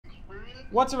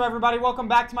What's up, everybody? Welcome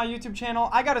back to my YouTube channel.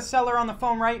 I got a seller on the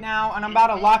phone right now, and I'm about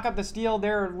to lock up this deal.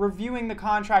 They're reviewing the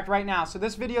contract right now. So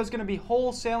this video is going to be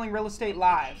wholesaling real estate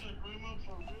live.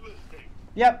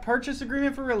 Yep, purchase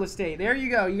agreement for real estate. There you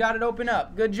go. You got it open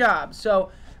up. Good job.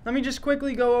 So let me just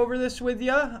quickly go over this with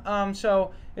you.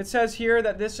 So it says here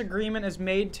that this agreement is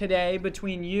made today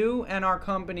between you and our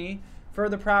company for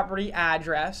the property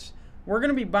address. We're going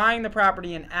to be buying the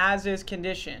property in as-is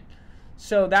condition.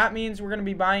 So that means we're going to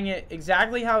be buying it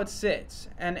exactly how it sits.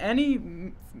 And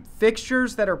any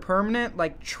fixtures that are permanent,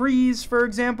 like trees, for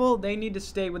example, they need to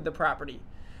stay with the property.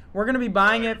 We're going to be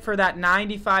buying it for that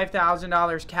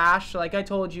 $95,000 cash. So like I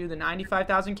told you, the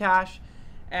 $95,000 cash.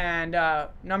 And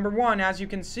number one, as you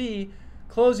can see,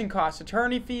 closing costs,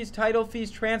 attorney fees, title fees,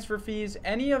 transfer fees,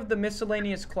 any of the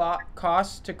miscellaneous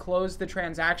costs to close the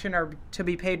transaction are to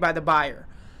be paid by the buyer.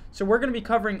 So we're going to be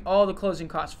covering all the closing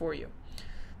costs for you.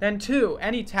 Then two,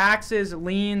 any taxes,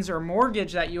 liens, or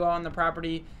mortgage that you owe on the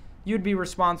property, you'd be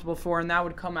responsible for, and that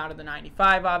would come out of the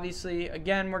 95, obviously.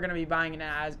 Again, we're going to be buying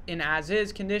it in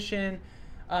as-is condition.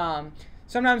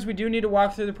 Sometimes we do need to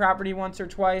walk through the property once or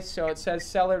twice, so it says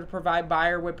seller to provide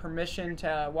buyer with permission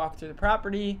to walk through the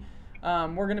property.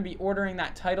 We're going to be ordering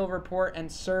that title report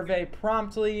and survey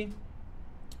promptly.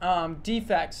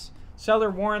 Defects.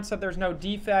 Seller warrants that there's no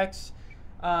defects.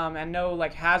 And no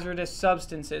like hazardous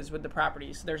substances with the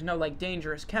property. So there's no like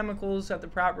dangerous chemicals at the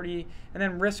property. And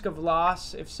then risk of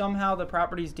loss. If somehow the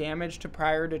property is damaged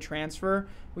prior to transfer,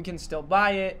 we can still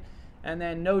buy it. And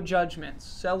then no judgments.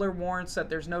 Seller warrants that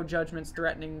there's no judgments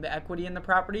threatening the equity in the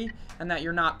property and that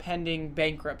you're not pending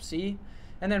bankruptcy.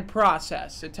 And then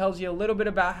process. It tells you a little bit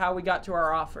about how we got to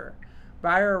our offer.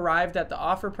 Buyer arrived at the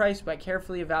offer price by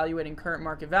carefully evaluating current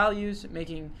market values,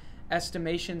 making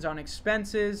estimations on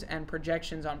expenses and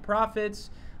projections on profits.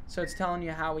 So it's telling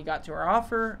you how we got to our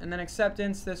offer. And then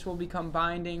acceptance, this will become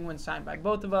binding when signed by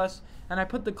both of us. And I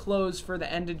put the close for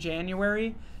the end of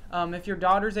January. If your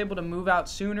daughter's able to move out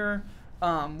sooner,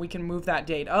 we can move that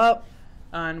date up,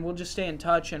 and we'll just stay in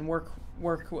touch and work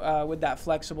with that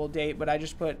flexible date. But I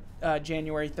just put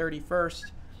January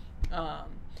 31st.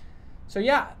 So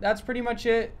yeah, that's pretty much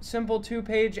it. Simple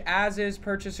 2-page as-is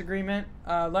purchase agreement.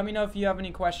 Let me know if you have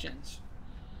any questions.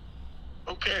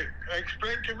 Okay,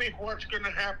 explain to me what's going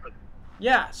to happen.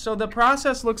 Yeah, so the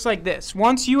process looks like this.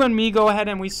 Once you and me go ahead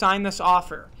and we sign this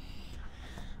offer,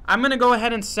 I'm going to go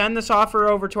ahead and send this offer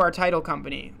over to our title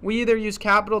company. We either use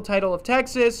Capital Title of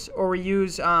Texas or we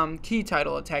use Key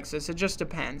Title of Texas. It just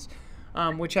depends.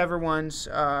 Whichever one's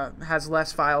has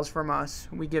less files from us,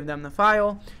 we give them the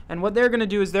file. And what they're going to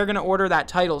do is they're going to order that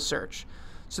title search.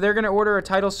 So they're going to order a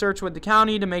title search with the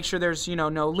county to make sure there's,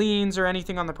 no liens or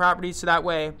anything on the property. So that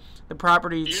way the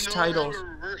property's titles. You know I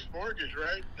have a reverse mortgage,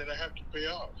 right, that I have to pay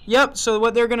off? Yep. So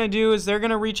what they're going to do is they're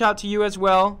going to reach out to you as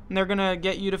well. And they're going to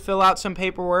get you to fill out some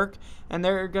paperwork. And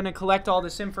they're going to collect all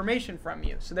this information from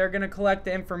you. So they're going to collect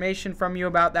the information from you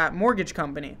about that mortgage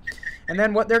company. And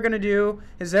then what they're going to do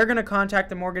is they're going to contact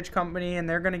the mortgage company and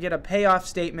they're going to get a payoff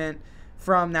statement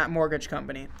from that mortgage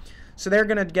company. So they're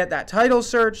going to get that title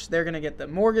search. They're going to get the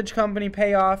mortgage company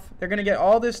payoff. They're going to get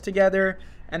all this together.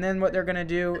 And then what they're going to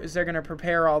do is they're going to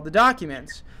prepare all the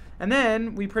documents. And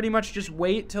then we pretty much just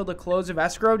wait till the close of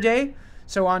escrow day.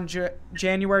 So on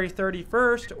January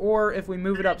 31st, or if we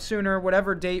move it up sooner,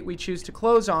 whatever date we choose to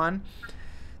close on,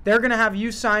 they're going to have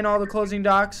you sign all the closing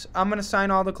docs. I'm going to sign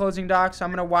all the closing docs. I'm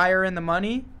going to wire in the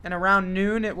money. And around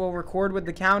noon, it will record with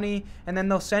the county. And then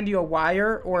they'll send you a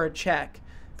wire or a check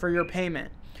for your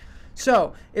payment.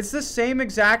 So it's the same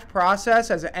exact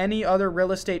process as any other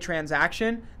real estate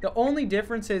transaction. The only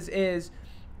difference is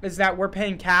that we're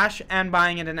paying cash and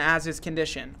buying it in as-is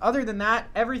condition. Other than that,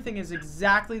 everything is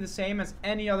exactly the same as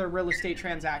any other real estate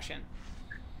transaction.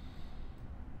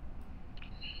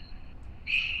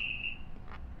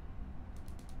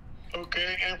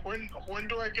 Okay, and when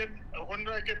do I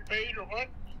get paid or what?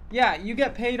 Yeah, you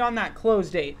get paid on that close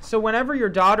date. So whenever your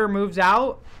daughter moves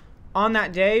out, on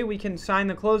that day we can sign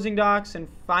the closing docs and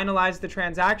finalize the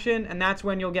transaction, and that's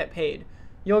when you'll get paid.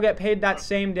 You'll get paid that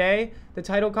same day. The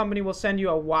title company will send you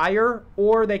a wire,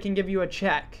 or they can give you a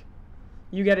check.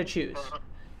 You get to choose.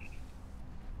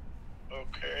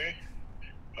 Okay.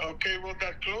 Okay, well,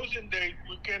 that closing date,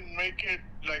 we can make it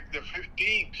like the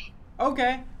 15th.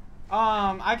 Okay.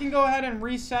 I can go ahead and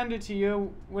resend it to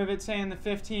you with it saying the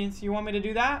 15th. You want me to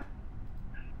do that?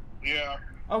 Yeah.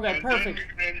 Okay, and perfect.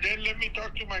 Then let me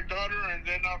talk to my daughter, and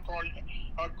then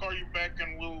I'll call you back,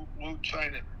 and we'll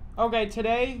sign it. Okay,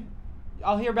 today.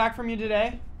 I'll hear back from you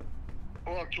today.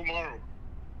 Or tomorrow.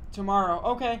 Tomorrow.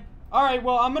 Okay. All right.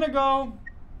 Well, I'm gonna go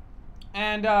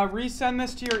and resend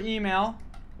this to your email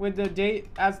with the date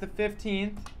as the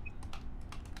 15th.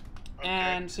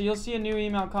 And so you'll see a new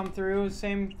email come through,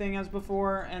 same thing as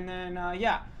before, and then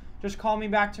yeah, just call me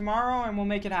back tomorrow and we'll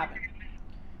make it happen.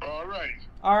 All right.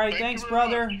 All right, thanks,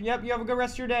 brother. Much. Yep, you have a good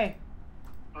rest of your day.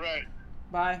 Right.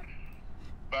 Bye.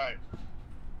 Bye.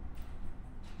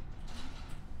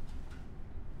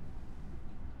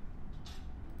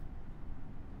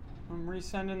 I'm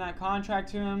resending that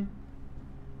contract to him.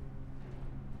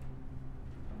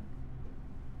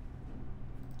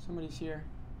 Somebody's here.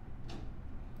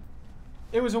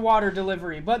 It was a water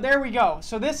delivery, but there we go.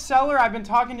 So this seller I've been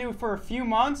talking to for a few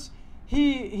months,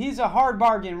 he's a hard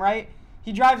bargain, right?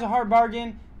 He drives a hard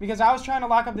bargain because I was trying to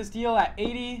lock up this deal at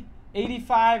 80,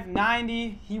 85,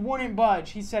 90. He wouldn't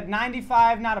budge. He said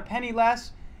 95, not a penny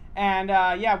less. And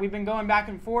yeah, we've been going back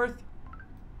and forth.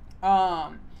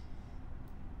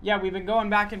 Yeah, we've been going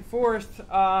back and forth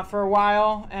for a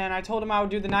while, and I told him I would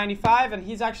do the 95, and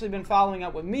he's actually been following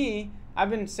up with me. I've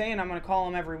been saying I'm going to call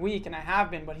him every week, and I have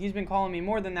been, but he's been calling me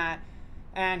more than that,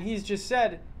 and he's just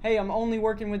said, hey, I'm only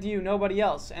working with you, nobody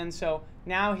else. And so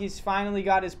now he's finally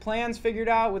got his plans figured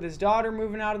out with his daughter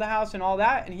moving out of the house and all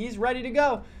that, and he's ready to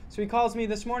go. So he calls me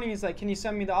this morning. He's like, can you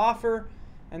send me the offer?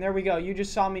 And there we go. You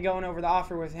just saw me going over the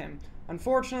offer with him.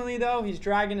 Unfortunately, though, he's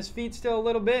dragging his feet still a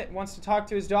little bit, wants to talk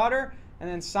to his daughter, and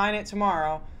then sign it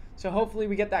tomorrow. So hopefully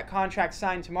we get that contract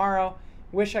signed tomorrow.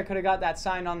 Wish I could have got that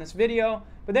signed on this video,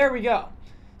 but there we go.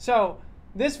 So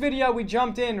this video, we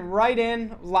jumped in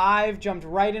live, jumped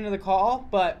right into the call.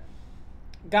 But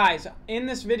guys, in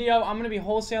this video, I'm going to be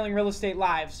wholesaling real estate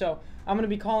live. So I'm going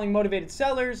to be calling motivated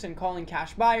sellers and calling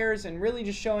cash buyers and really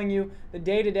just showing you the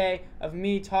day-to-day of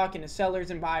me talking to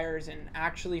sellers and buyers and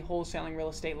actually wholesaling real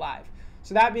estate live.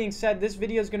 So that being said, this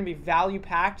video is going to be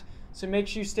value-packed. So make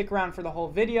sure you stick around for the whole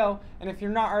video. And if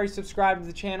you're not already subscribed to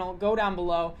the channel, go down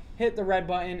below, hit the red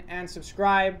button, and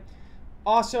subscribe.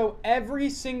 Also, every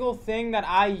single thing that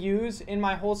I use in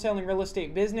my wholesaling real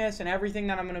estate business and everything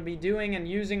that I'm going to be doing and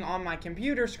using on my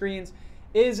computer screens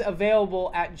is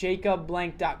available at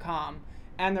jacobblank.com.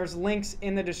 And there's links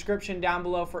in the description down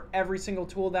below for every single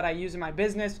tool that I use in my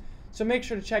business. So make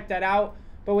sure to check that out.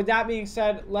 But with that being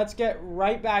said, let's get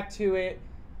right back to it.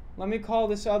 Let me call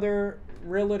this other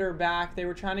realtor back. They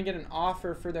were trying to get an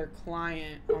offer for their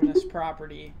client on this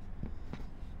property.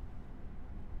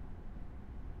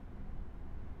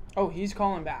 Oh, he's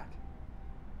calling back.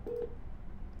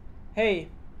 Hey,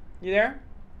 you there?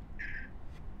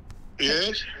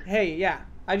 Yes. Hey, yeah.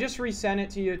 I just resent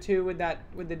it to you too with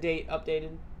the date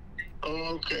updated.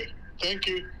 Oh, okay. Thank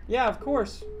you. Yeah, of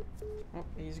course. Oh,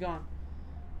 he's gone.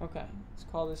 Okay, let's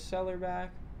call this seller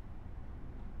back.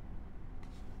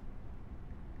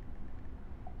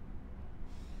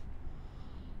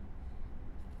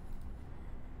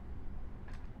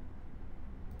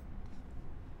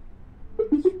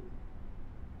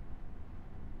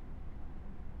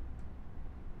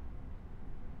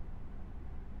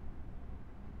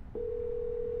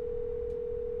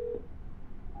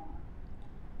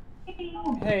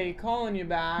 Hey, calling you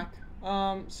back.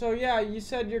 So yeah, you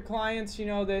said your clients, you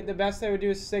know, the best they would do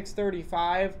is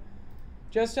 635.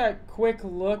 Just a quick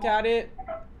look at it,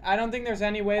 I don't think there's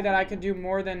any way that I could do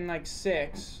more than like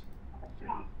 6.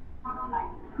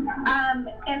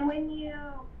 And when you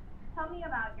tell me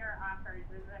about your offers,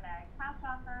 is it a cash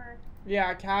offer?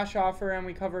 Yeah, a cash offer, and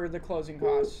we cover the closing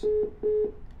costs.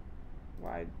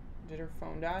 Why did her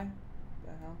phone die?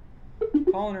 What the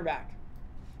hell? Calling her back.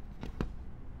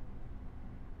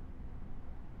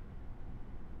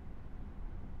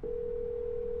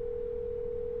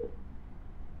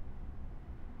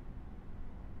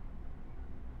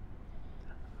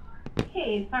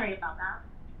 Hey, sorry about that.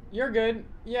 You're good.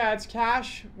 Yeah, it's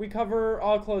cash. We cover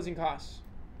all closing costs.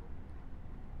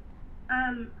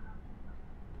 How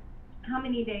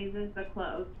many days is the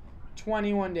close?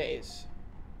 21 days.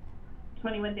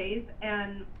 21 days.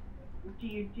 And do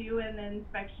you do an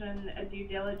inspection, a due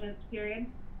diligence period?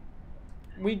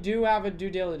 We do have a due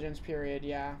diligence period,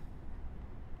 yeah.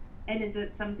 And is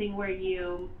it something where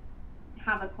you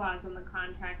have a clause in the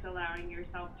contract allowing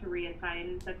yourself to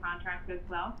reassign the contract as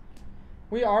well?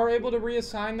 We are able to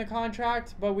reassign the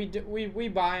contract, but we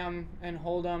buy them and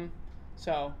hold them,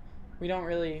 so we don't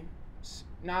really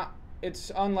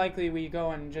it's unlikely we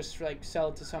go and just like sell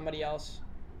it to somebody else.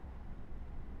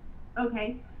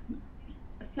 Okay.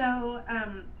 So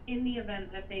in the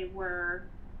event that they were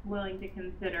willing to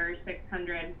consider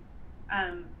 600,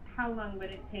 how long would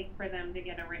it take for them to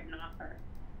get a written offer?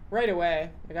 Right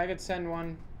away. Like I could send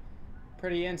one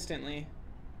pretty instantly.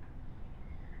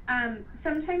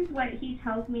 Sometimes what he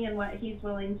tells me and what he's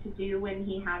willing to do when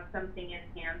he has something in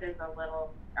hand is a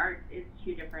little is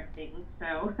two different things.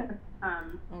 So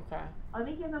Okay. let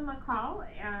me give them a call,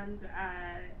 and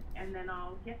then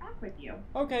I'll get back with you.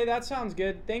 Okay, that sounds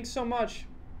good. Thanks so much.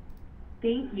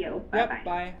 Thank you. Bye Yep, bye.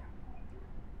 bye.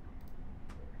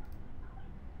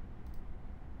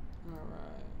 All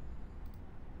right.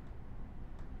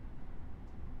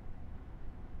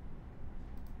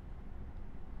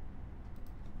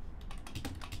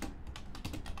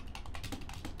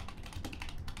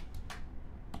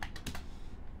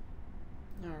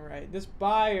 All right. This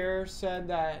buyer said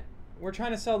that we're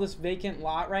trying to sell this vacant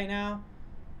lot right now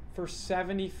for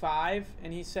 75,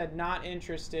 and he said not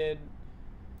interested.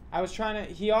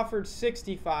 He offered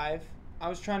 65. I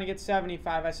was trying to get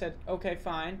 75. I said, okay,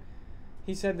 fine.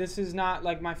 He said, this is not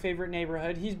like my favorite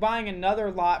neighborhood. He's buying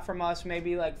another lot from us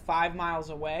maybe like 5 miles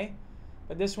away,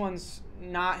 but this one's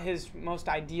not his most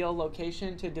ideal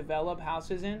location to develop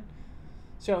houses in.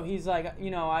 So he's like,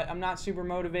 I'm not super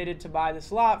motivated to buy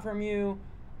this lot from you.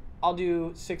 I'll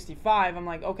do 65. I'm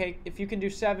like, okay, if you can do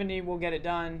 70, we'll get it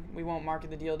done. We won't market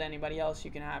the deal to anybody else.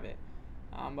 You can have it.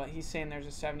 But he's saying there's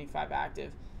a 75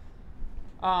 active.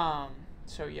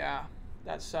 So yeah,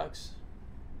 that sucks.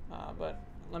 But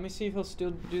let me see if he'll still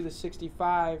do the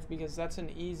 65, because that's an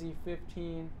easy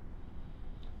 15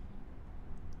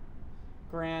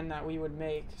 grand that we would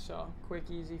make. So quick,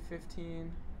 easy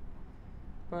 15.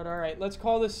 But all right, let's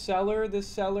call this seller. This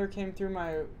seller came through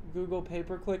my Google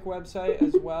pay-per-click website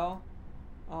as well,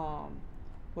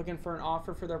 looking for an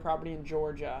offer for their property in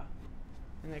Georgia.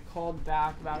 And they called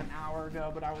back about an hour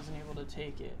ago, but I wasn't able to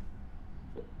take it.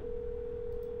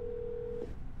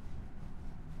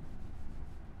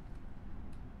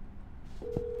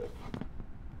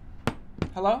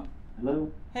 Hello?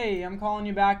 Hello? Hey, I'm calling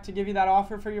you back to give you that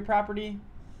offer for your property.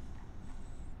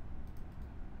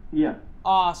 Yeah.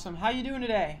 Awesome. How you doing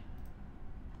today?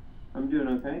 I'm doing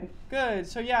okay. Good.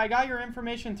 So yeah, I got your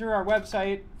information through our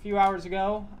website a few hours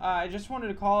ago. I just wanted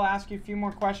to call, ask you a few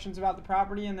more questions about the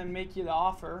property, and then make you the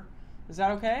offer. Is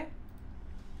that okay?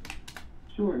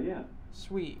 Sure, yeah.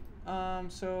 Sweet.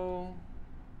 So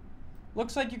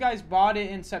looks like you guys bought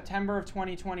it in September of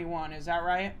 2021. Is that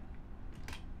right?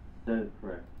 That is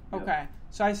correct. Yep. Okay.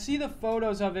 So I see the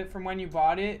photos of it from when you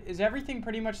bought it. Is everything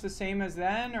pretty much the same as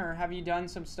then, or have you done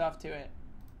some stuff to it?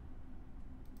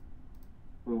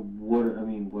 Well,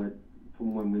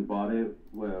 from when we bought it,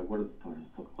 what does the photos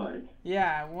look like?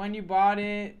 Yeah, when you bought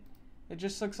it, it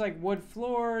just looks like wood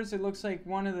floors. It looks like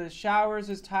one of the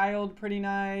showers is tiled pretty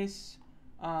nice.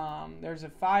 There's a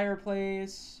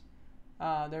fireplace.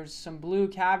 There's some blue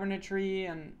cabinetry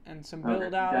and some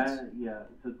build outs.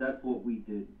 So that's what we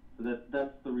did. So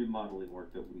that's the remodeling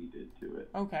work that we did to it.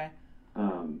 Okay.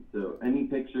 So any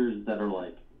pictures that are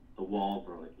like the walls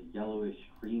are like a yellowish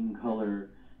cream color,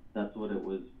 that's what it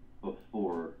was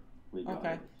before we got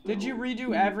it. So did you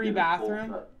redo every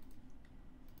bathroom?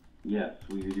 Yes,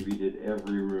 we redid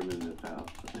every room in this house.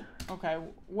 Okay.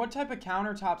 What type of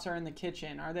countertops are in the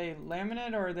kitchen? Are they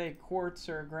laminate, or are they quartz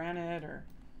or granite, or?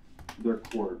 They're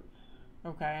quartz.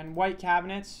 Okay, and white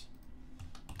cabinets?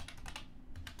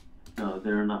 No,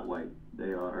 they're not white.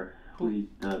 They are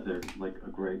they're like a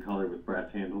gray color with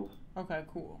brass handles. Okay,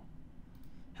 cool.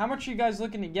 How much are you guys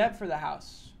looking to get for the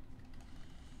house?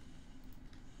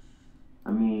 I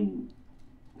mean,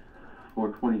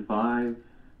 $425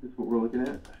 is what we're looking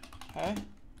at. Okay.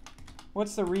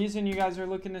 What's the reason you guys are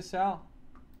looking to sell?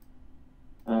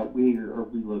 We are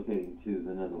relocating to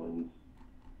the Netherlands.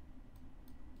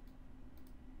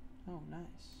 Oh,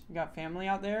 nice. You got family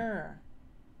out there,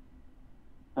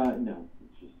 or? No,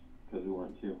 it's just because we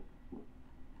want to.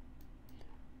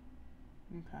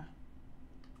 Okay.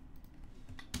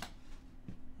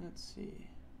 Let's see.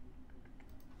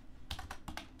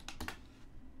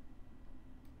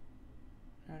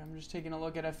 All right, I'm just taking a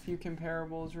look at a few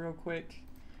comparables real quick.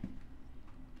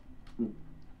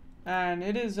 And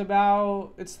it is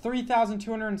it's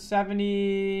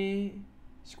 3,270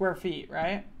 square feet,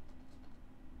 right?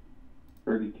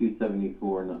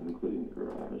 3,274, not including the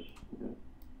garage. Yeah.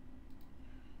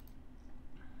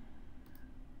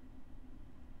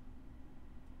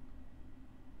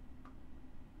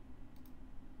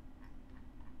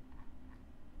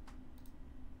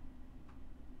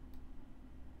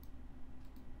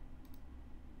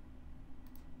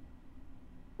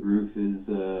 The roof is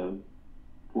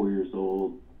 4 years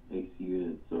old. AC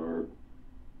units are, I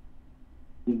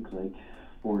think, like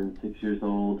 4 and 6 years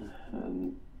old,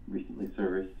 and recently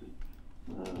serviced.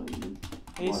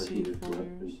 AC water heater's 4 less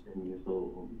than years. 10 years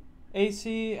old.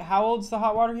 AC, how old's the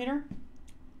hot water heater?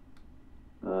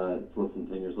 It's less than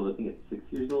 10 years old. I think it's 6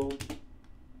 years old.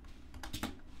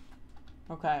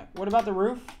 Okay. What about the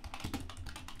roof?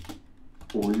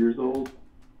 4 years old.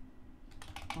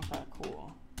 Okay,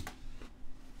 cool.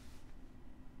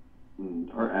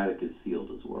 And our attic is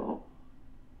sealed as well.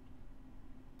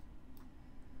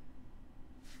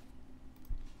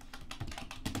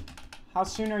 How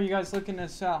soon are you guys looking to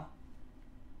sell?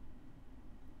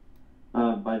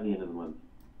 By the end of the month.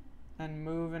 And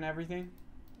move and everything?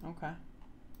 Okay.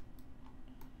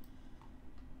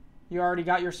 You already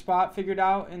got your spot figured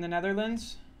out in the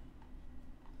Netherlands?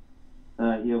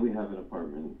 Yeah, we have an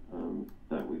apartment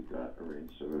that we've got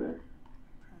arranged over there.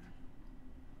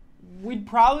 We'd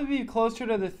probably be closer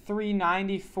to the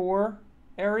 394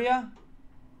 area.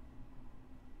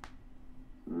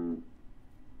 Yeah,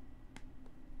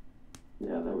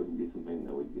 that wouldn't be something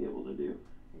that we'd be able to do.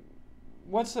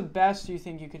 What's the best you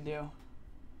think you could do?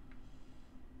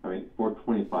 I mean,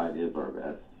 425 is our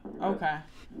best. I mean, Okay.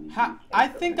 I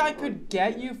think I could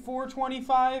get you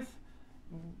 425,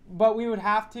 but we would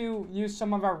have to use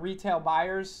some of our retail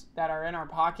buyers that are in our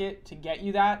pocket to get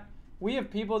you that. We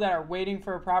have people that are waiting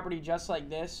for a property just like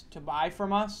this to buy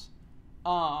from us.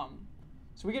 So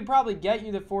we could probably get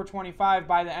you the 425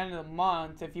 by the end of the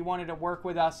month if you wanted to work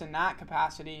with us in that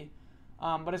capacity.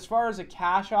 But as far as a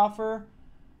cash offer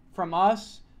from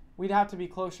us, we'd have to be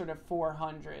closer to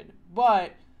 400.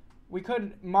 But we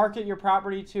could market your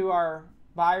property to our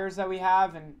buyers that we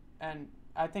have and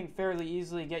I think fairly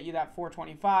easily get you that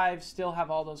 425, still have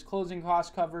all those closing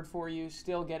costs covered for you,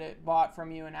 still get it bought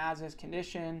from you in as-is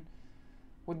condition.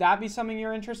 Would that be something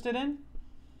you're interested in?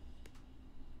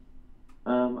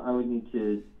 I would need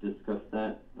to discuss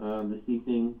that this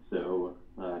evening, so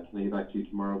can I get back to you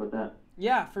tomorrow about that?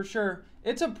 Yeah, for sure.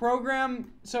 It's a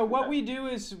program. So what we do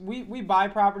is we buy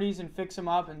properties and fix them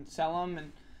up and sell them.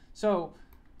 And so,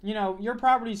 you know, your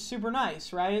property's super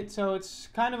nice, right? So it's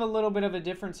kind of a little bit of a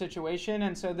different situation.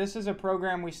 And so this is a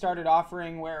program we started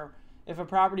offering where if a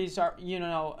property's, you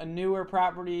know, a newer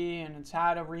property and it's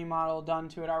had a remodel done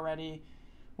to it already,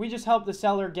 we just help the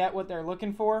seller get what they're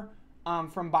looking for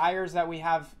from buyers that we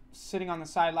have sitting on the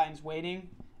sidelines waiting.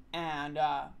 And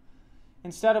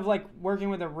instead of like working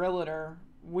with a realtor,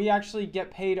 we actually get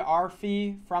paid our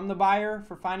fee from the buyer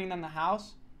for finding them the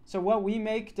house. So what we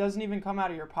make doesn't even come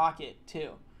out of your pocket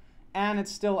too. And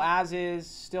it's still as is,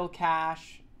 still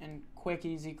cash and quick,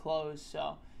 easy close.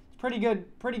 So it's pretty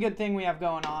good thing we have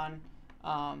going on.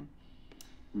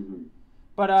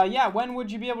 But yeah, when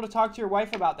would you be able to talk to your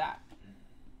wife about that?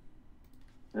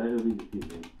 It'll be this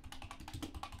evening.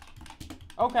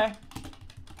 Okay.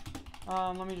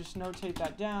 Let me just notate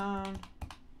that down.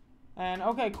 And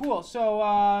okay, cool.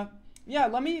 So yeah,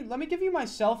 let me give you my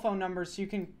cell phone number so you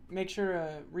can make sure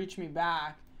to reach me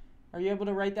back. Are you able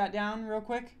to write that down real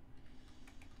quick?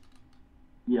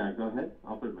 Yeah, go ahead.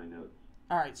 I'll put it in my notes.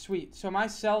 All right, sweet. So my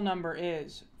cell number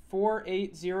is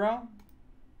 480.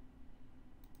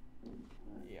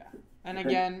 Yeah. And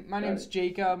again, my name's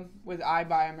Jacob with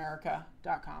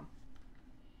iBuyAmerica.com.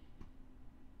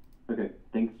 Okay.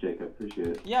 Thanks, Jacob. Appreciate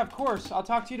it. Yeah, of course. I'll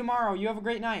talk to you tomorrow. You have a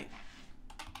great night.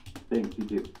 Thanks. You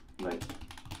too. Bye.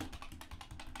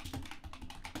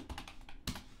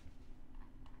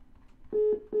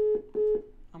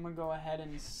 I'm going to go ahead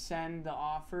and send the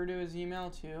offer to his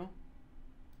email too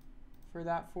for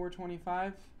that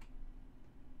 425.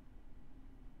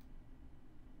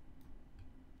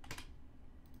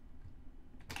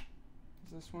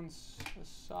 This one's a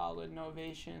solid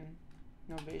novation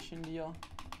deal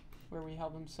where we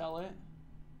help him sell it.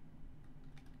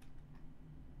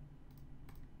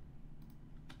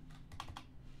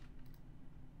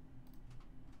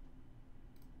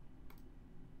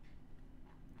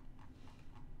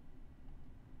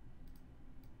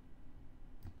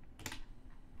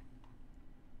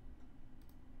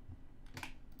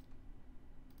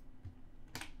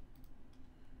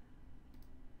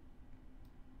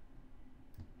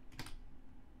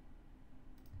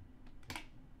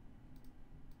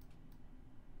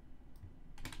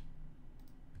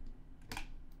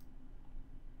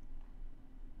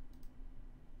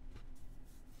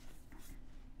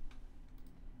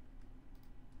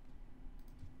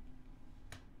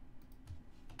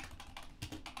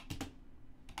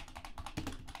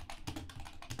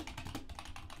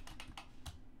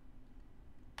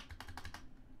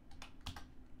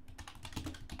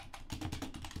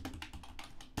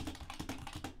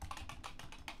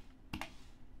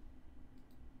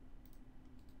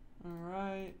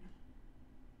 Alright.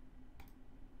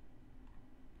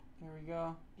 Here we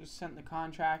go. Just sent the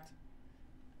contract.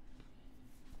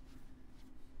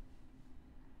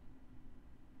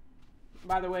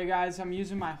 By the way, guys, I'm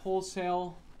using my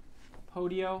Wholesale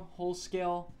Podio,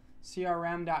 Wholesale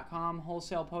CRM.com,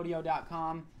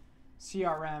 wholesalepodio.com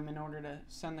CRM in order to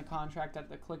send the contract at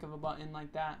the click of a button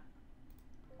like that.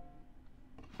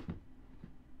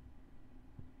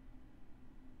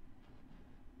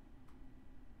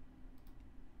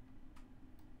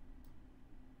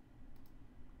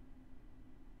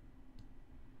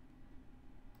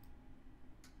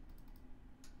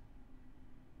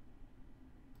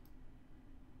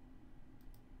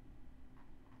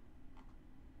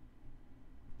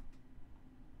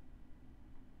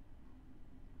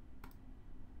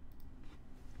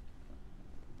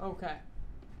 Okay.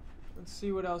 Let's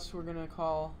see what else we're gonna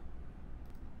call.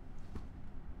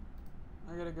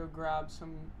 I gotta go grab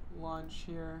some lunch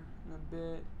here in a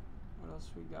bit. What else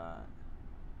we got?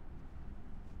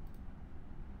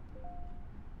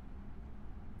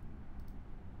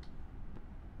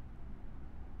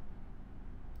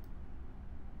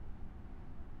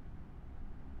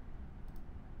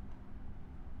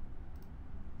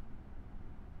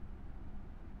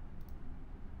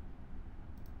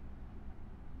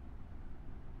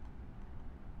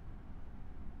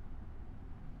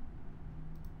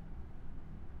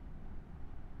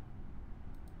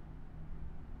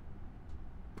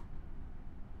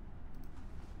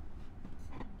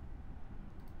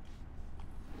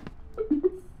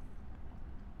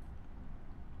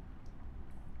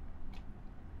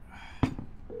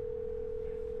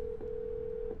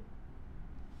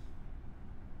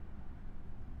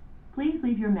 Please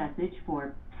leave your message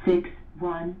for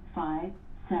 615-785-1187.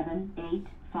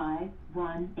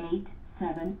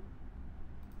 Let's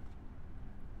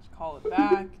call it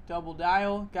back. Double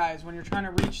dial. Guys, when you're trying to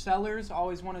reach sellers,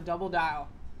 always want to double dial.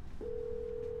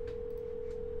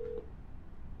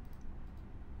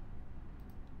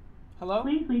 Hello?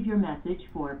 Please leave your message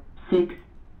for 6.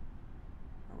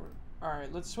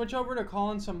 Alright, let's switch over to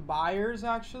calling some buyers,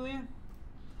 actually.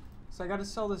 So I got to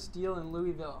sell this deal in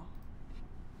Louisville.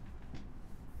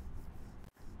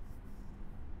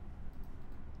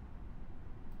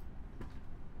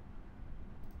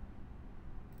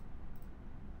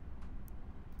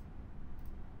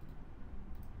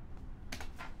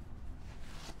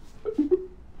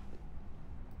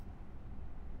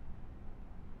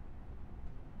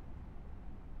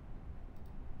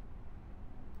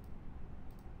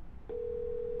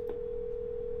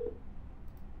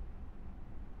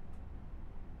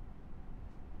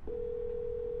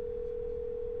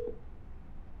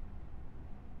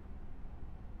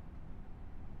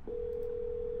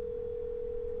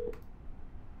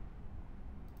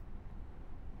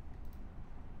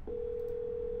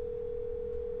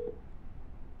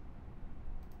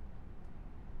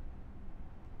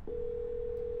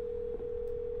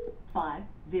 Five,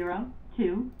 0,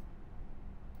 2.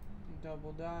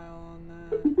 Double dial on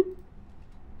that.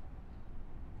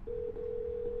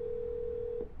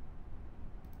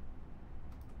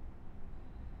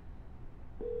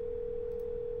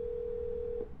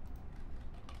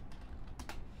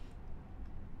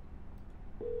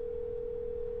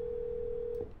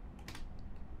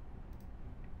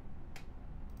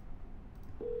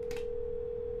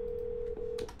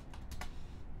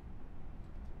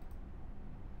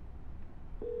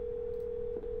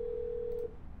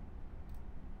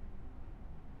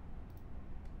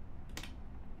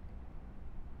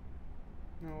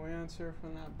 No answer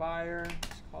from that buyer.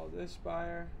 Let's call this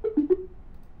buyer.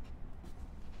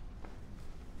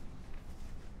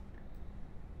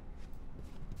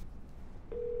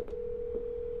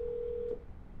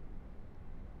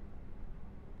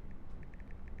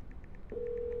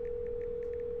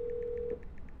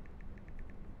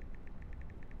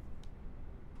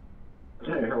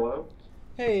 Hey, hello?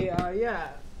 Hey,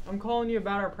 yeah, I'm calling you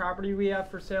about our property we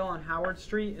have for sale on Howard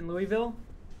Street in Louisville.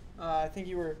 I think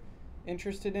you were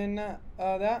interested in that.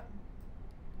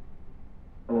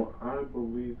 Oh, I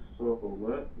believe so.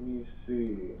 Let me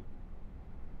see.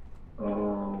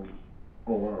 Oh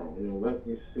wow. Let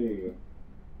me see.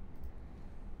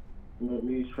 Let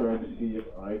me try to see if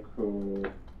I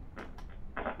could.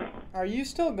 Are you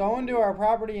still going to our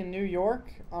property in New York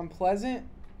on Pleasant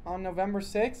on November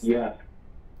 6th? Yes.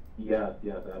 Yes,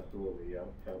 absolutely.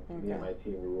 Yep. Okay. Me and my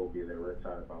team, we will be there. We're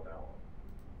excited about that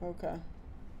one. Okay.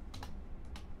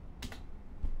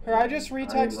 Here, I just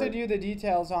retexted you the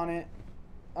details on it.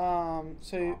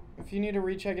 So if you need to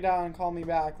recheck it out and call me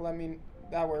back,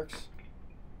 that works.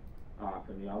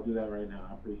 Awesome. Yeah, I'll do that right now.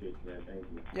 I appreciate you, man. Thank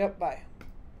you. Yep, bye.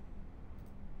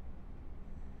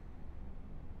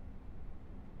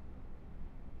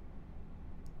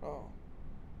 Oh.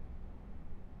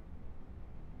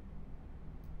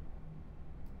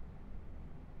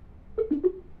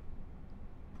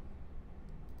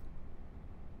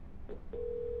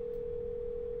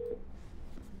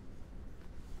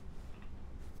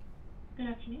 Good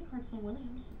afternoon, Hartzell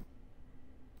Williams.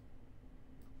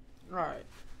 Alright.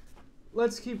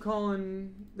 Let's keep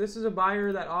calling. This is a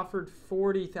buyer that offered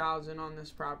 $40,000 on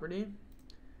this property.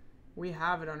 We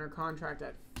have it under contract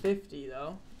at $50,000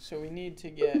 though, so we need to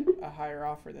get a higher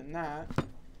offer than that.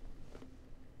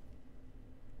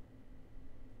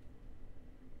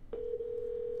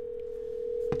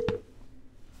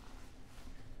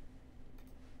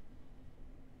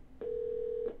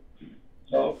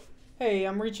 Oh. Hey, Hey,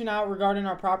 I'm reaching out regarding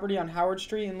our property on Howard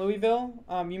Street in Louisville.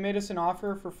 You made us an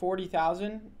offer for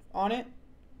 $40,000 on it.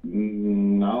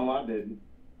 No, I didn't.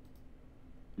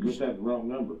 You just have the wrong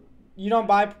number. You don't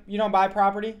buy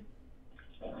property?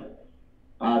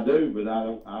 I do, but I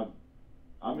don't.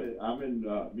 I'm in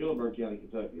Muhlenberg County,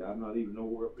 Kentucky. I'm not even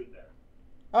nowhere up in there.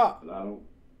 Oh. But I don't.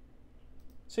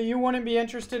 So you wouldn't be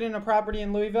interested in a property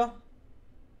in Louisville?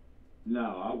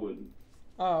 No, I wouldn't.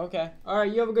 Oh, okay. All right.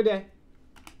 You have a good day.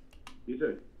 You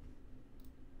too.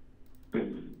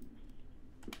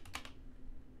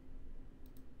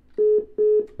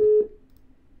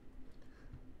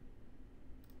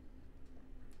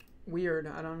 Weird.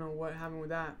 I don't know what happened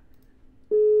with that.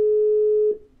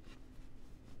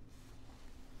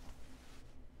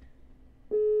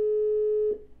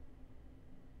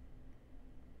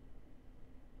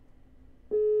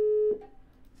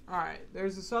 All right.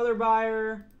 There's this other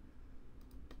buyer.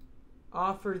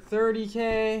 Offered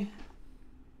 $30K.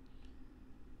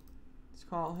 Let's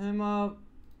call him up.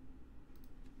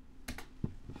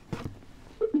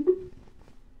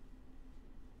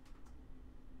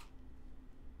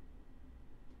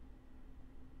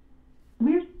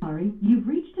 We're sorry, you've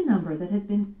reached a number that has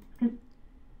been...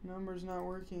 Number's not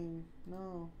working.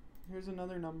 No. Here's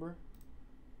another number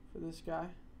for this guy.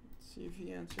 Let's see if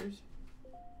he answers.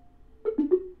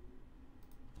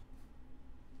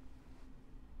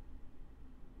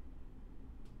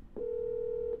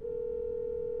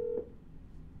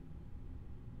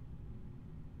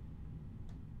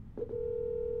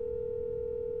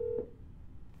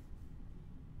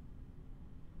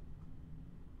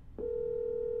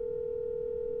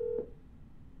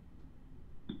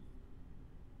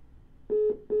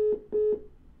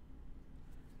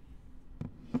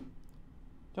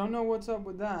 Don't know what's up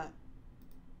with that.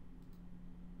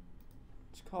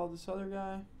 Let's call this other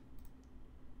guy.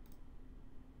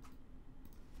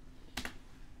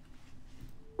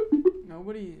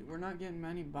 We're not getting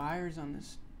many buyers on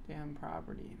this damn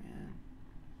property, man.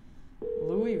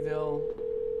 Louisville,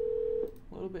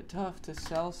 a little bit tough to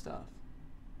sell stuff.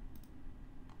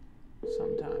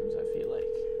 Sometimes I feel like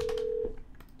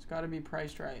it's got to be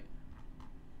priced right.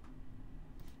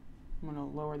 I'm going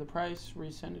to lower the price,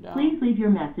 resend it out. Please leave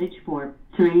your message for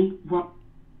 31.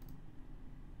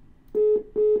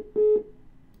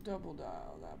 Double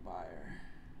dial that buyer.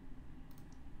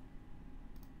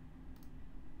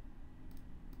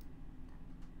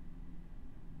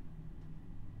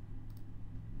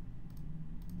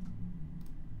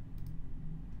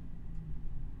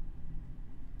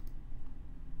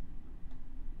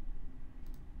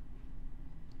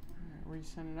 All right,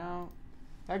 resend it out.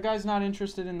 That guy's not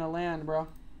interested in the land, bro.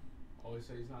 Oh, he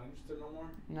said he's not interested no more?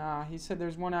 Nah, he said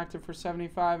there's one active for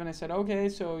 75, and I said, okay,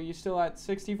 so you still at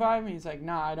 65? And he's like,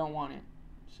 nah, I don't want it.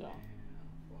 So Damn,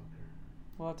 fucker.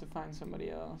 we'll have to find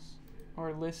somebody else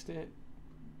or list it.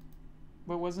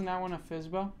 But wasn't that one a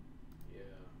FSBO? Yeah,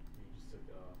 he just took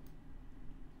it off.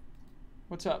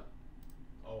 What's up?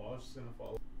 Oh, I was just gonna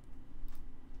follow.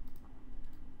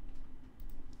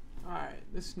 All right,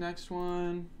 this next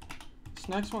one's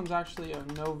actually a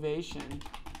novation.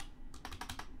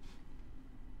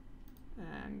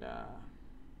 And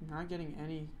I'm not getting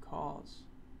any calls.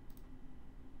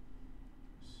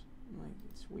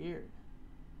 It's weird.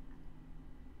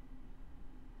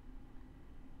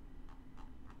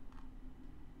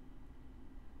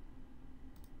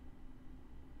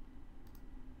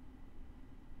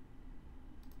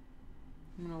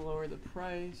 I'm gonna lower the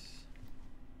price.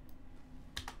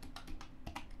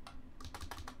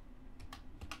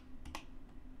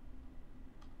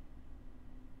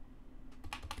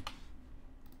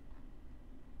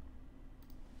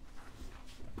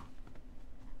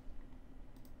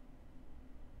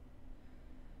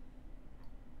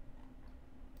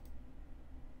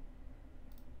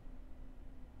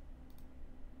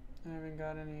 I haven't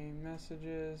got any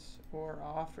messages or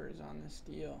offers on this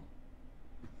deal.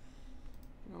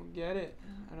 I don't get it.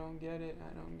 I don't get it.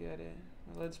 I don't get it.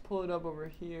 Let's pull it up over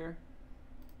here.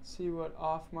 See what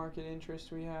off-market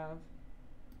interest we have.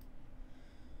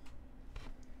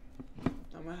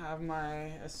 I'm gonna have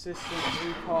my assistant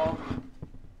recall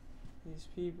these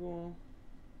people.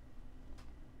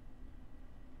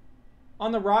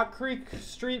 On the Rock Creek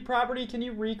Street property, can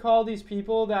you recall these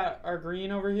people that are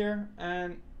green over here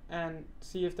and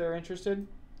see if they're interested?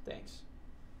 Thanks.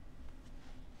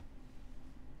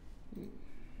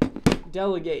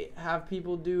 Delegate. Have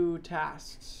people do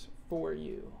tasks for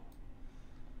you.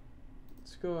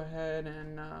 Let's go ahead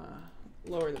and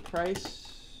lower the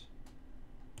price.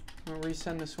 I'm going to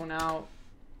resend this one out.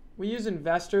 We use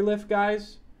Investor Lift,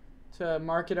 guys, to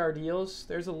market our deals.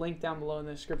 There's a link down below in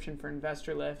the description for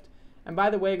Investor Lift. And by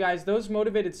the way, guys, those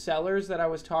motivated sellers that I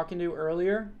was talking to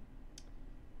earlier,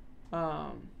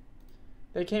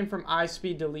 they came from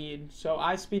iSpeed to Lead. So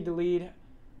iSpeed to Lead,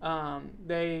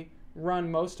 they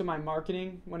run most of my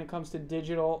marketing when it comes to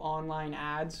digital online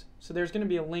ads. So there's going to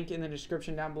be a link in the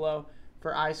description down below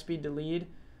for iSpeed to Lead.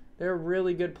 They're a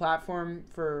really good platform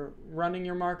for running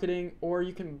your marketing, or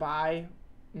you can buy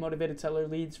motivated seller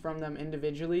leads from them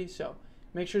individually. So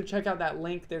make sure to check out that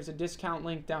link. There's a discount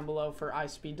link down below for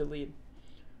iSpeed to Lead.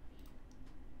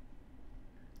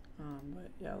 But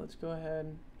yeah, let's go ahead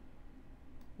and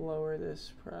lower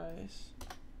this price.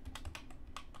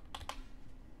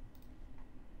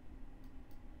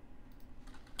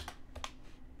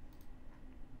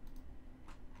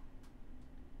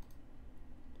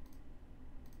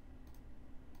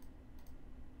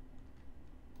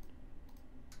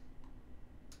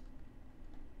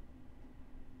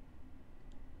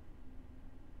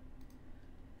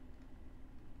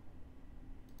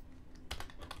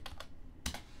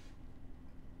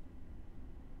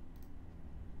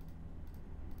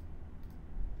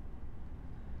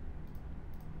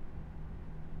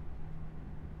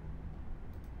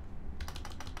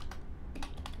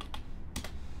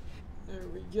 There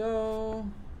we go.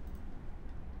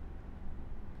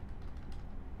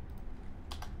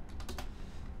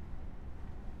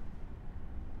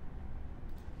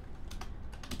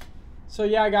 So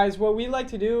yeah, guys, what we like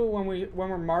to do when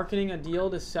we're marketing a deal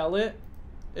to sell it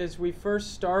is we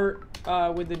first start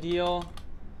with the deal.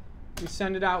 We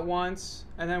send it out once,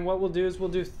 and then what we'll do is we'll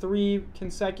do 3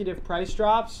 consecutive price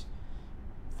drops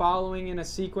following in a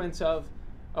sequence of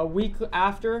a week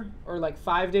after, or like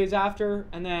 5 days after,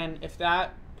 and then if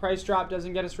that price drop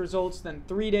doesn't get us results, then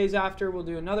 3 days after we'll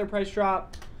do another price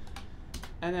drop,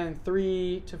 and then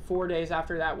 3 to 4 days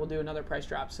after that we'll do another price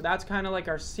drop. So that's kind of like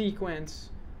our sequence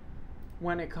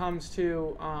when it comes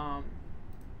to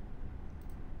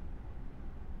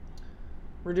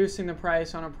reducing the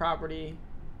price on a property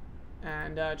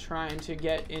and trying to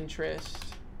get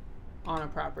interest on a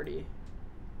property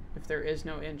if there is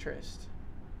no interest.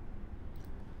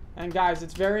 And guys,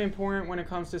 it's very important when it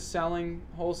comes to selling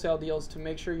wholesale deals to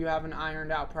make sure you have an ironed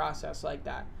out process like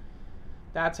that.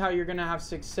 That's how you're going to have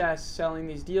success selling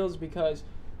these deals, because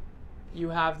you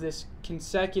have this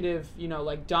consecutive, you know,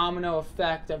 like domino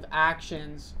effect of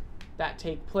actions that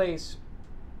take place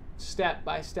step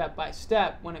by step by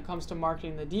step when it comes to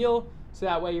marketing the deal. So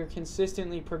that way you're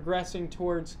consistently progressing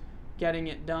towards getting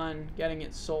it done, getting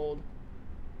it sold.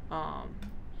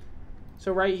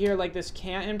 So right here, like this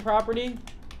Canton property,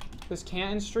 this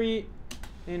Canton Street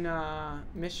in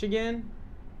Michigan,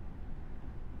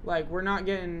 like we're not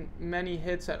getting many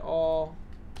hits at all.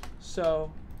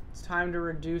 So it's time to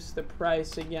reduce the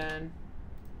price again.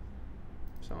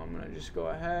 So I'm gonna just go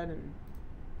ahead and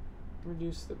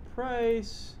reduce the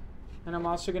price. And I'm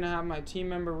also gonna have my team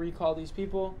member recall these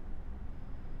people.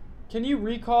 Can you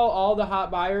recall all the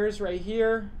hot buyers right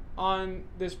here on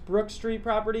this Brook Street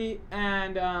property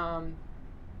and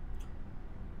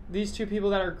these 2 people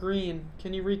that are green?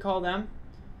 Can you recall them?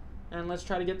 And let's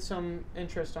try to get some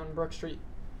interest on Brook Street.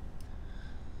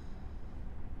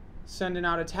 Sending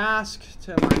out a task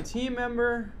to my team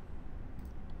member.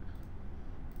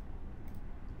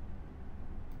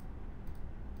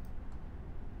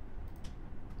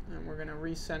 And we're going to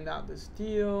resend out this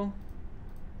deal.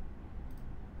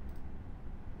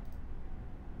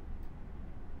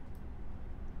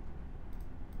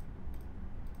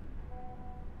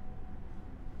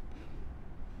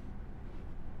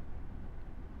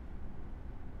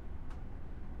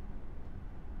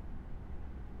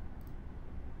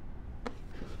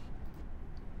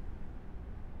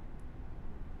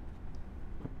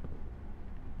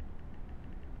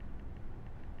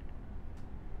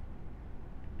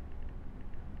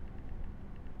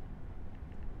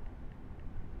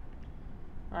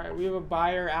 All right, we have a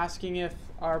buyer asking if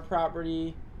our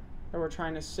property that we're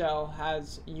trying to sell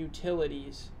has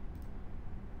utilities,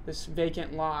 this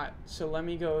vacant lot. So let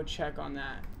me go check on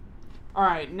that. All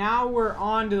right, now we're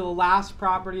on to the last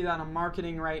property that I'm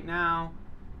marketing right now,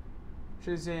 which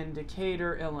is in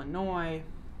Decatur, Illinois.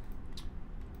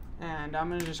 And I'm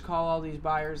gonna just call all these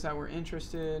buyers that were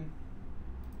interested.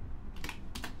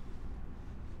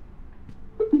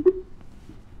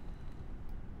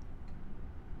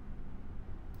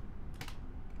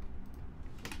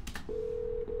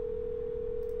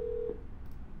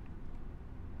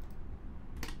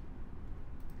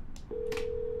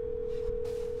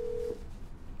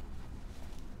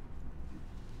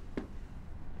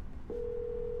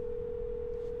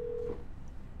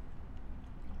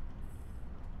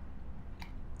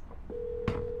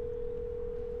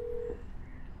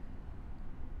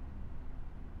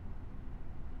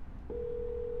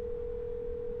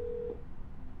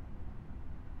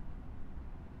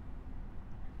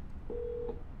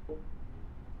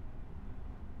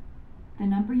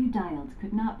 dialed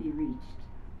could not be reached.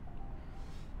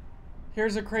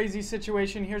 Here's a crazy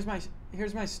situation. Here's my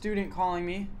student calling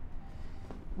me.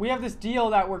 We have this deal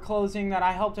that we're closing that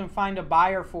I helped him find a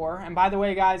buyer for. And by the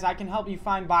way, guys, I can help you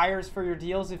find buyers for your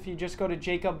deals if you just go to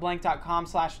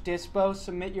jacobblank.com/dispo,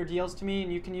 submit your deals to me,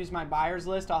 and you can use my buyers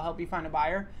list. I'll help you find a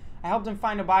buyer. I helped him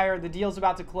find a buyer. The deal's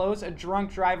about to close. A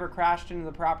drunk driver crashed into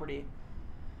the property.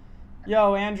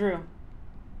 Yo, Andrew.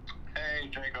 Hey,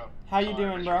 Jacob. How you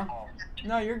doing, bro?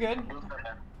 No, you're good.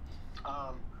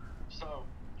 So,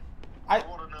 I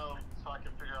want to know so I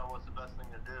can figure out what's the best thing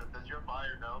to do. Does your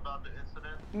buyer know about the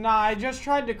incident? Nah, I just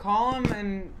tried to call him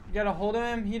and get a hold of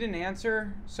him. He didn't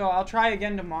answer. So I'll try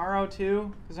again tomorrow,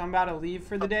 too, because I'm about to leave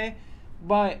for the day.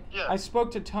 But yeah. I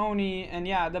spoke to Tony, and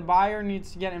yeah, the buyer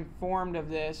needs to get informed of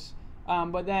this.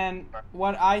 But then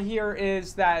what I hear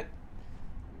is that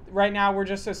right now we're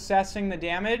just assessing the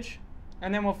damage,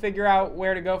 and then we'll figure out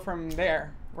where to go from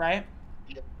there, right?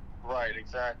 Yeah, right,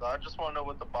 exactly. I just want to know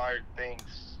what the buyer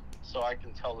thinks so I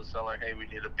can tell the seller, hey, we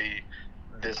need to be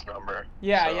this number.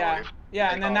 Yeah, so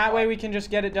yeah, and then that way we can just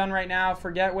get it done right now,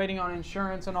 forget waiting on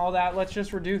insurance and all that. Let's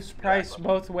just reduce price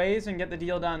both ways and get the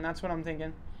deal done. That's what I'm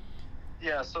thinking.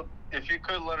 Yeah, so if you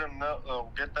could let him know,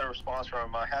 get that response from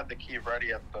him. I had the key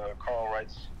ready at the Carl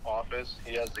Wright's office.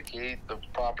 He has the key. The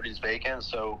property's vacant,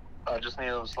 so I just need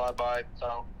him to slide by,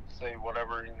 say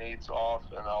whatever he needs off,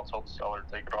 and I'll tell the seller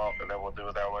to take it off, and then we'll do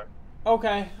it that way.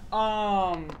 Okay.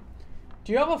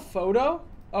 Do you have a photo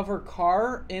of her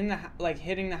car in the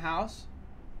hitting the house?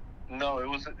 No, it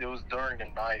was during the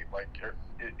night. Like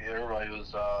everybody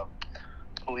was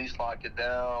police locked it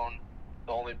down.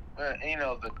 The only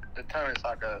the tenant's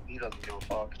he doesn't give a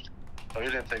fuck, so he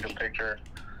didn't take a picture.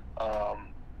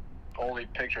 Only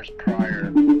pictures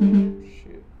prior.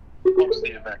 Shoot. Post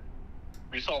the event.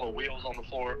 We saw the wheels on the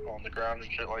floor, on the ground,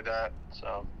 and shit like that.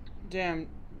 So. Damn.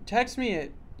 Text me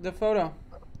the photo.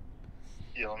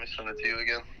 Yeah, let me send it to you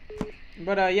again.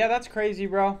 But yeah, that's crazy,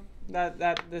 bro.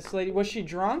 That this lady, was she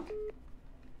drunk?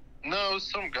 No, it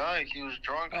was some guy. He was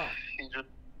drunk. Oh. He just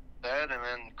dead and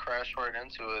then crashed right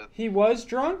into it. He was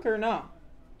drunk or no?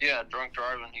 Yeah, drunk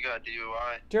driving. He got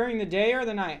DUI. During the day or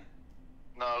the night?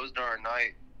 No, it was during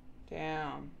night.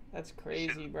 Damn, that's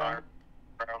crazy, bro.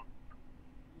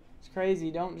 It's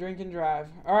crazy. Don't drink and drive.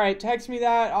 All right, text me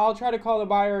that. I'll try to call the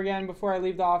buyer again before I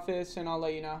leave the office, and I'll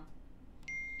let you know.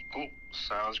 Cool.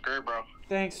 Sounds great, bro.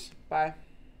 Thanks. Bye.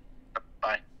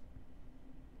 Bye.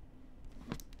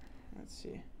 Let's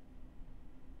see.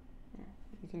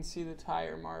 You can see the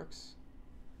tire marks.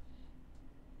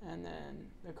 And then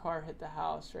the car hit the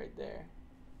house right there.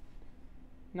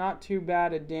 Not too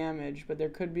bad a damage, but there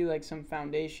could be like some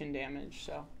foundation damage,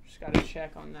 so just got to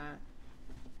check on that.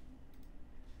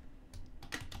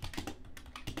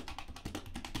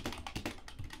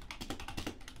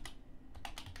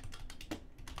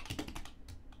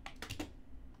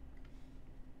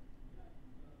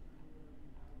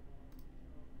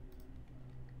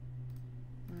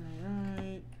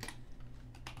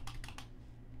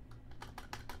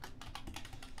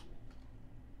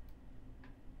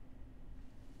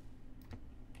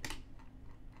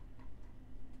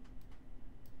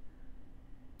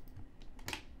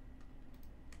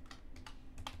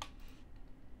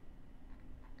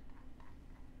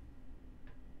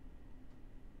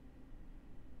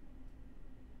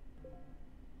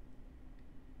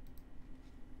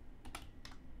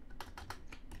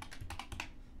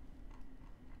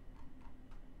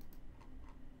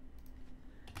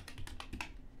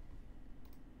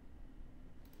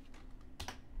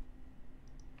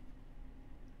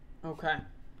 Okay.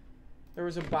 There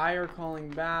was a buyer calling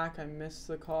back. I missed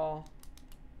the call.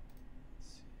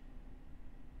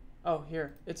 Oh,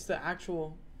 here. It's the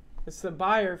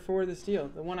buyer for this deal.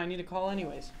 The one I need to call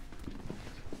anyways.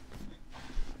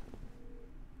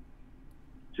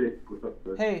 Jake, what's up,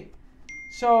 bud? Hey.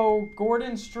 So,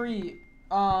 Gordon Street,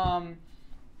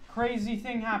 crazy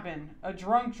thing happened. A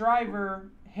drunk driver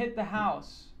hit the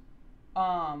house,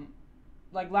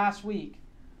 like last week.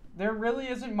 There really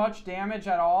isn't much damage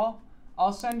at all.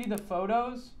 I'll send you the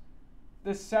photos.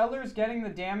 The seller's getting the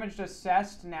damage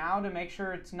assessed now to make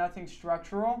sure it's nothing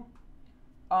structural.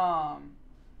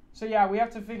 So yeah, we have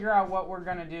to figure out what we're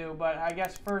gonna do, but I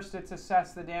guess first it's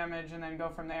assess the damage and then go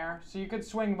from there. So you could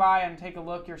swing by and take a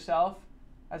look yourself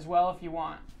as well if you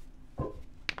want.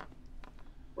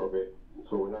 Okay,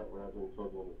 so we're not doing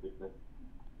something on the 6th then?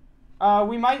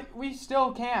 We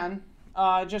still can.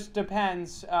 It just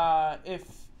depends.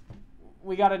 If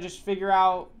we gotta just figure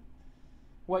out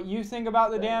what you think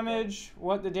about the damage,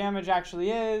 what the damage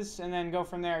actually is, and then go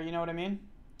from there. You know what I mean?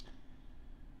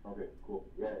 Okay, cool.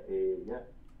 Yeah, yeah.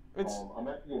 It's I'm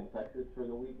actually in Texas for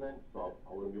the weekend, so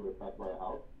I wouldn't be able to pass by the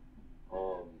house.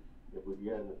 If we could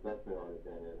get an assessment on it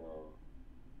then,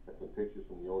 and some pictures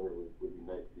from the owner would be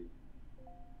nice, please.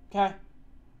 okay.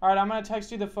 All right, I'm gonna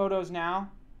text you the photos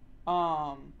now.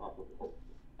 Awesome.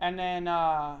 And then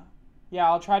yeah,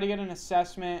 I'll try to get an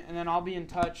assessment, and then I'll be in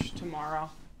touch tomorrow.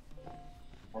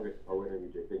 Okay, I'll wait on you,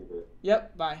 Jay. Thank you for that.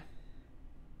 Yep. Bye.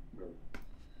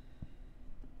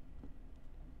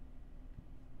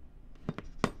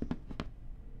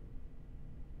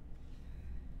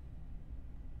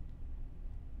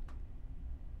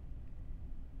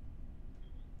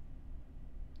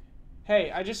 Hey,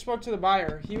 I just spoke to the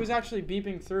buyer. He was actually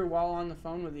beeping through while on the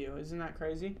phone with you. Isn't that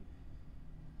crazy?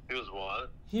 He was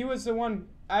what? He was the one.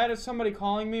 I had somebody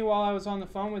calling me while I was on the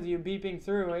phone with you, beeping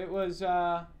through. It was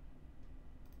him.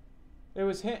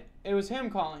 It was him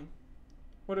calling.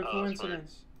 What a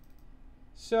coincidence.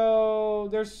 So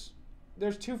there's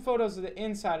 2 photos of the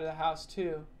inside of the house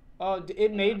too. Oh,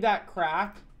 it made that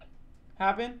crack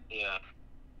happen? Yeah.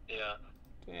 Yeah.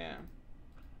 Damn.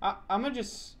 I'm gonna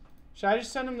just. Should I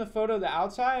just send him the photo of the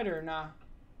outside or nah?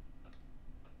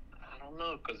 I don't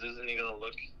know, because isn't he going to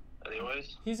look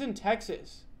anyways? He's in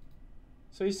Texas.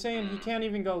 So he's saying he can't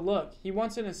even go look. He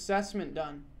wants an assessment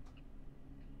done.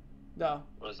 Though.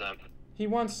 What's that? He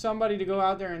wants somebody to go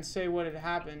out there and say what had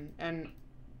happened. And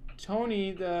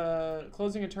Tony, the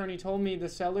closing attorney, told me the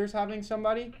seller's having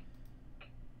somebody.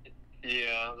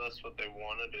 Yeah, that's what they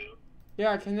want to do.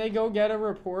 Yeah, can they go get a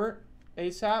report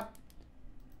ASAP?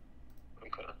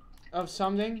 Okay. Of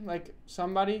something, like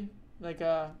somebody, like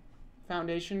a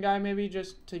foundation guy maybe,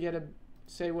 just to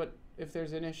say what, if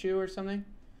there's an issue or something?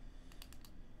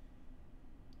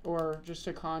 Or just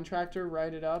a contractor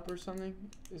write it up or something?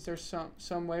 Is there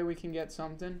some way we can get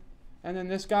something? And then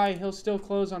this guy, he'll still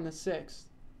close on the 6th.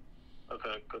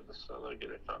 Okay, could the seller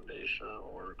get a foundation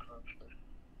or a contract?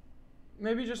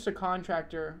 Maybe just a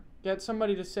contractor. Get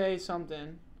somebody to say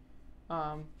something.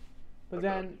 But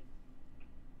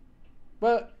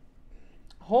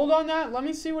hold on that. Let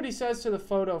me see what he says to the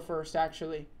photo first,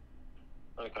 actually.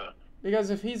 Okay. Because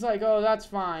if he's like, oh, that's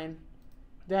fine,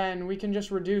 then we can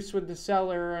just reduce with the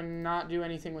seller and not do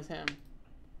anything with him.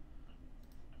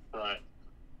 Right.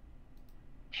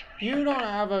 You don't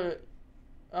have a...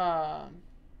 I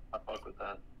fuck with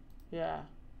that. Yeah.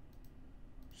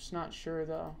 Just not sure,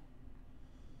 though.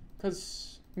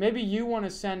 Because maybe you want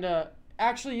to send a...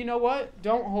 Actually, you know what?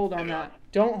 Don't hold on that.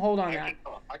 Don't hold on that.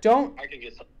 I can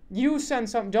get some. You send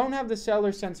some. Don't have the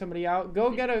seller send somebody out. Go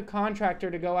get a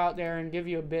contractor to go out there and give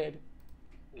you a bid.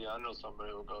 Yeah, I know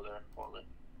somebody will go there for me.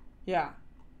 Yeah.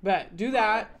 Bet. Do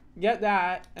that. Get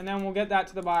that. And then we'll get that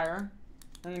to the buyer.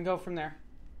 And then go from there.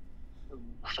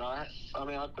 Should I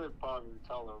could probably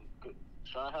tell them.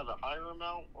 Should I have a higher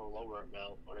amount or lower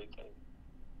amount? What do you think?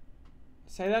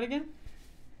 Say that again?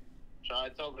 Should I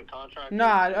tell the contractor?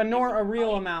 Nah, a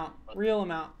real amount. Real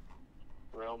amount.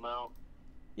 Real amount?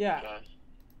 Yeah. Okay.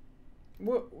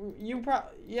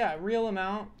 Yeah, real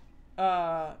amount.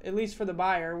 At least for the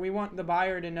buyer. We want the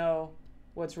buyer to know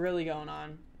what's really going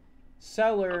on.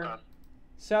 Seller,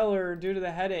 due to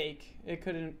the headache, it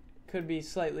could be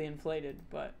slightly inflated,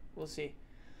 but we'll see.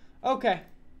 Okay.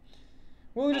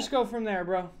 We'll just go from there,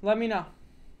 bro. Let me know.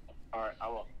 All right, I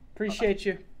will. Appreciate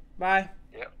you. Bye.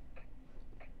 Yep.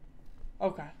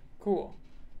 Okay, cool.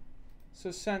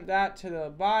 So sent that to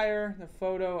the buyer, the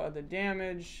photo of the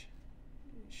damage.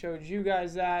 Showed you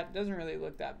guys that. Doesn't really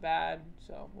look that bad,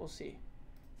 so we'll see.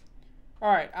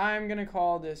 All right, I'm going to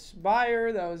call this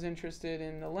buyer that was interested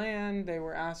in the land. They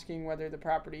were asking whether the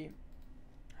property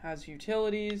has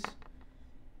utilities.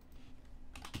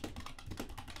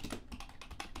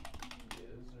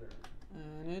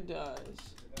 And it does.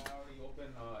 Did I already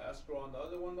open escrow on the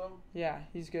other one though? Yeah,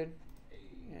 he's good. Hey.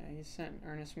 Yeah, he sent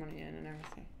earnest money in and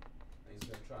everything. He's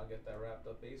gonna try to get that wrapped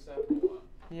up ASAP or what?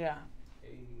 Yeah.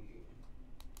 Hey.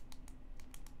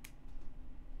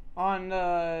 On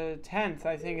the 10th,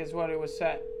 I think is what it was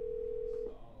set.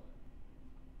 Solid.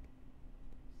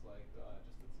 It's like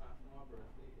just in time for my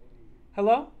birthday. Hey.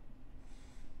 Hello?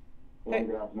 Hey,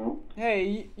 good afternoon.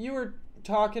 Hey, you were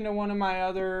talking to one of my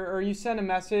or you sent a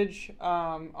message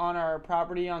on our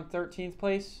property on 13th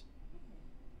Place,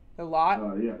 the lot.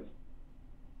 Yes.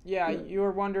 Yeah, you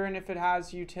were wondering if it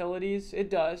has utilities. It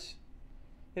does.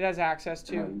 It has access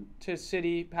to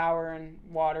city power and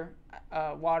water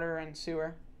and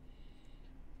sewer.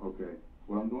 Okay.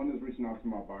 What I'm doing is reaching out to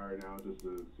my buyer now just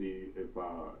to see if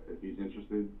he's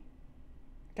interested.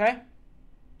 Okay.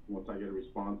 Once I get a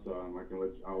response,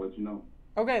 I'll let you know.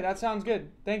 Okay, that sounds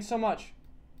good. Thanks so much.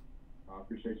 I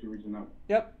appreciate you reaching out.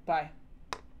 Yep. Bye.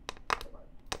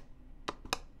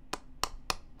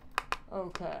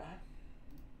 Okay.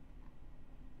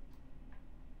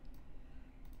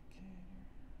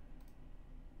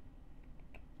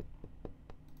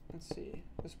 Let's see.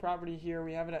 This property here,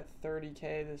 we have it at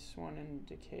 30K. This one in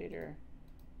Decatur.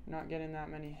 Not getting that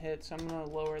many hits. I'm going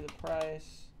to lower the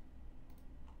price.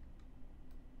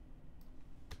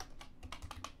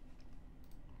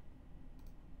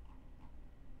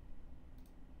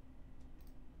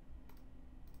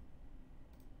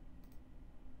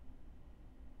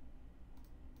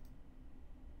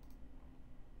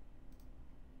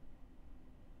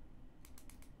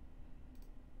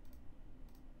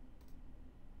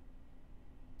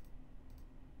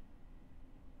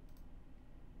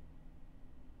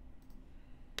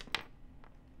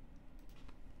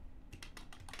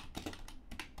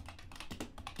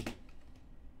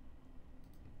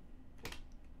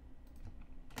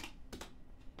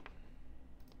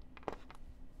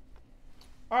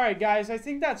 Alright guys, I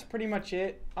think that's pretty much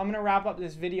it. I'm going to wrap up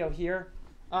this video here.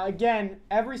 Again,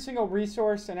 every single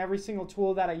resource and every single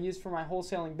tool that I use for my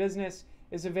wholesaling business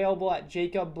is available at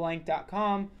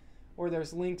jacobblank.com, or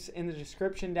there's links in the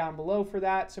description down below for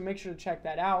that, so make sure to check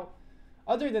that out.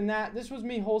 Other than that, this was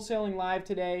me wholesaling live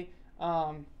today.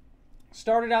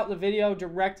 Started out the video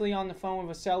directly on the phone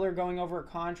with a seller going over a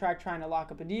contract, trying to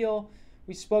lock up a deal.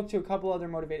 We spoke to a couple other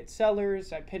motivated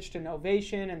sellers. I pitched a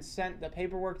novation and sent the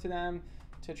paperwork to them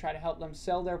to try to help them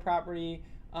sell their property.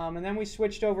 And then we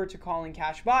switched over to calling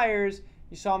cash buyers.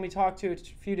 You saw me talk to a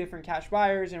few different cash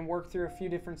buyers and work through a few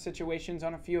different situations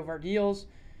on a few of our deals.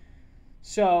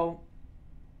 So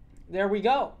there we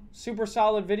go. Super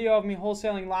solid video of me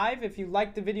wholesaling live. If you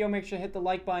liked the video, make sure to hit the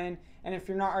like button. And if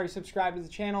you're not already subscribed to the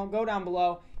channel, go down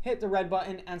below, hit the red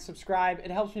button and subscribe.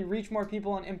 It helps me reach more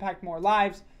people and impact more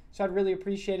lives. So I'd really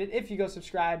appreciate it if you go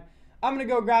subscribe. I'm going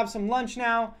to go grab some lunch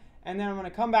now, and then I'm going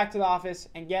to come back to the office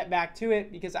and get back to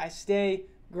it because I stay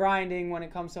grinding when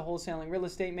it comes to wholesaling real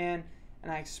estate, man.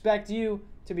 And I expect you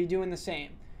to be doing the same.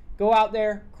 Go out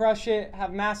there, crush it,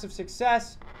 have massive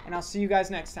success, and I'll see you guys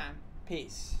next time.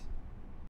 Peace.